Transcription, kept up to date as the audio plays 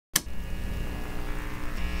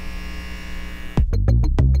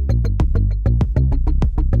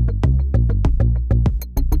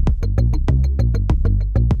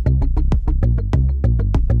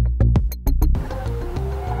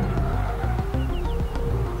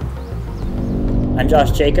I'm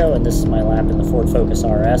Josh Jaco, and this is my lap in the Ford Focus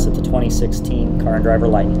RS at the 2016 Car and Driver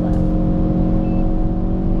Lightning Lap.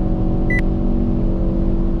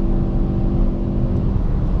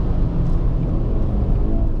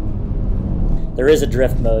 There is a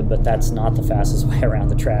drift mode, but that's not the fastest way around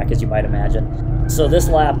the track, as you might imagine. So this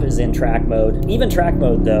lap is in track mode. Even track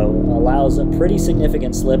mode, though, allows a pretty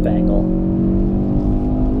significant slip angle.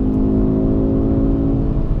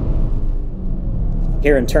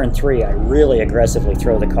 Here in turn 3, I really aggressively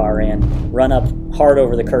throw the car in, run up hard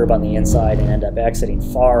over the curb on the inside, and end up exiting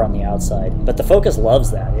far on the outside. But the Focus loves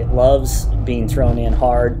that. It loves being thrown in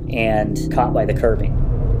hard and caught by the curbing.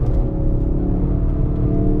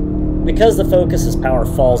 Because the Focus's power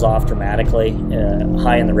falls off dramatically,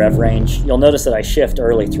 high in the rev range, you'll notice that I shift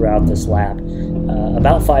early throughout this lap,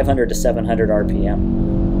 about 500 to 700 RPM.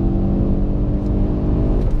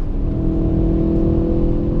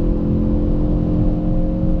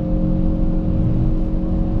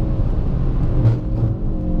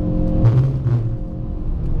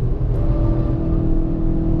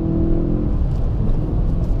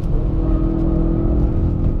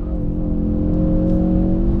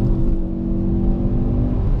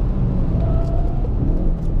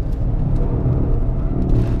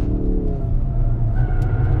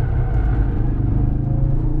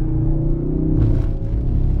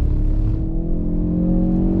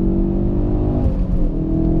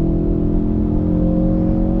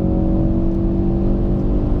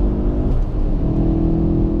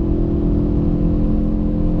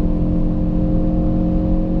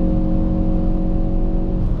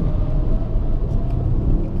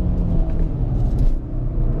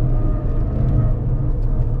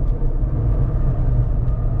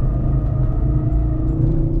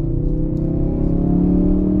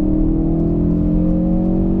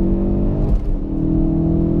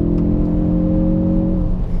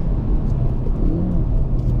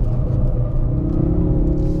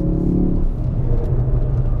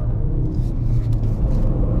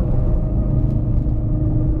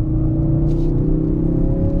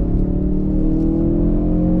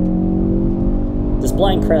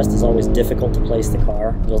 Blind crest is always difficult to place the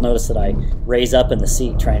car. You'll notice that I raise up in the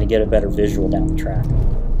seat trying to get a better visual down the track.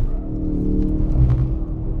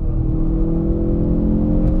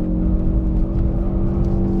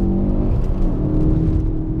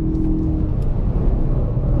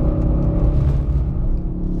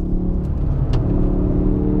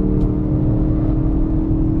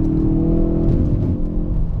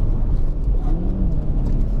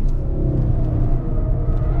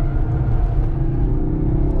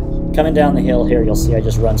 Coming down the hill here, you'll see I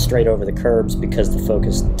just run straight over the curbs because the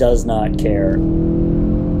Focus does not care.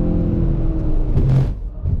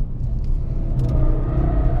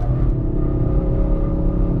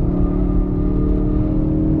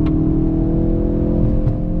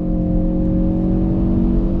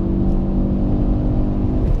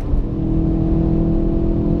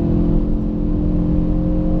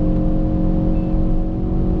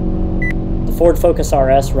 The Ford Focus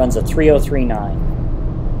RS runs a 3039.